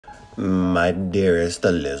My dearest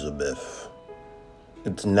Elizabeth,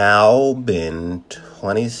 it's now been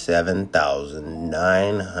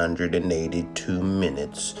 27,982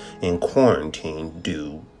 minutes in quarantine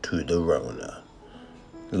due to the Rona.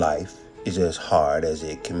 Life is as hard as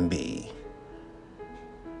it can be.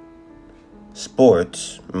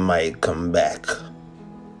 Sports might come back.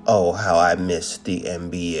 Oh, how I miss the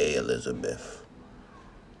NBA, Elizabeth.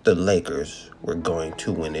 The Lakers were going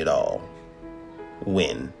to win it all.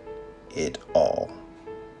 Win it all.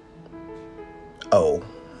 Oh,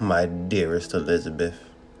 my dearest Elizabeth,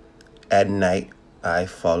 at night I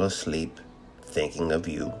fall asleep thinking of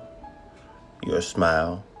you. Your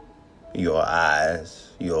smile, your eyes,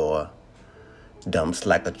 your dumps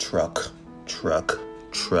like a truck.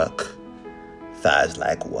 Thighs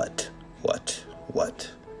like what?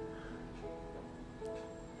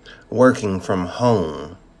 Working from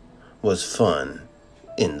home was fun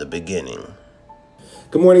in the beginning.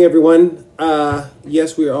 Good morning, everyone.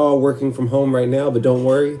 Yes, we are all working from home right now, but don't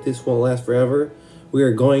worry, this won't last forever. We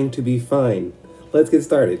are going to be fine. Let's get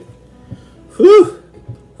started. Whew!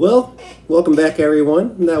 Well, welcome back,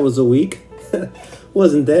 everyone. That was a week.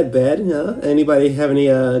 Wasn't that bad, huh? Anybody have any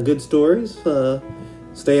good stories?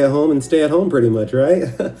 Stay at home and stay at home pretty much, right?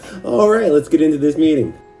 All right, let's get into this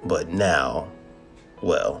meeting. But now,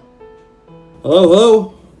 well.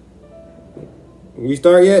 Hello? You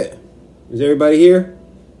start yet? Is everybody here?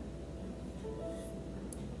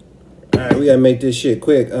 Alright, we gotta make this shit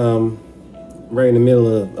quick. Right in the middle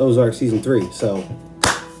of Ozark Season 3, so.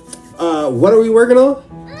 What are we working on?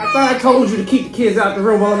 I thought I told you to keep the kids out the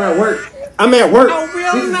room while I'm at work. I'm at work. Oh,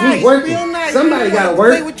 real this nice, is me working. real nice. Somebody You gotta wanna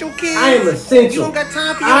work. play with your kids? I am essential. You don't got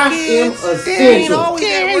time for your I kids? am They essential. ain't always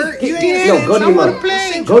at work. You ain't Yo, go to your mother.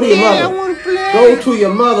 play. Go to your Yeah, I mother. wanna play. Go to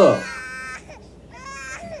your mother.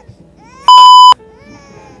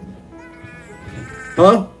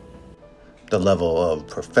 Huh? The level of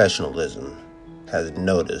professionalism has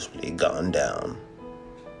noticeably gone down.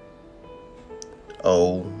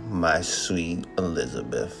 Oh, my sweet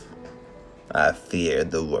Elizabeth, I fear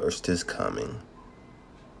the worst is coming.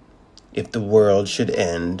 If the world should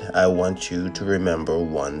end, I want you to remember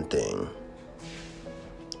one thing.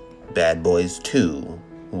 Bad Boys 2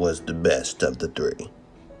 was the best of the three.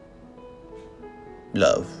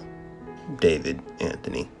 Love, David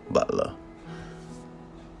Anthony Butler.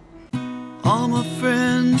 All my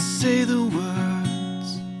friends say the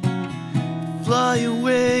words, fly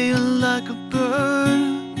away like a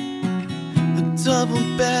bird, and double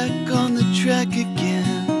back on the track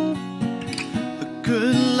again. A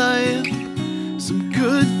good life, some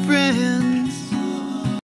good friends.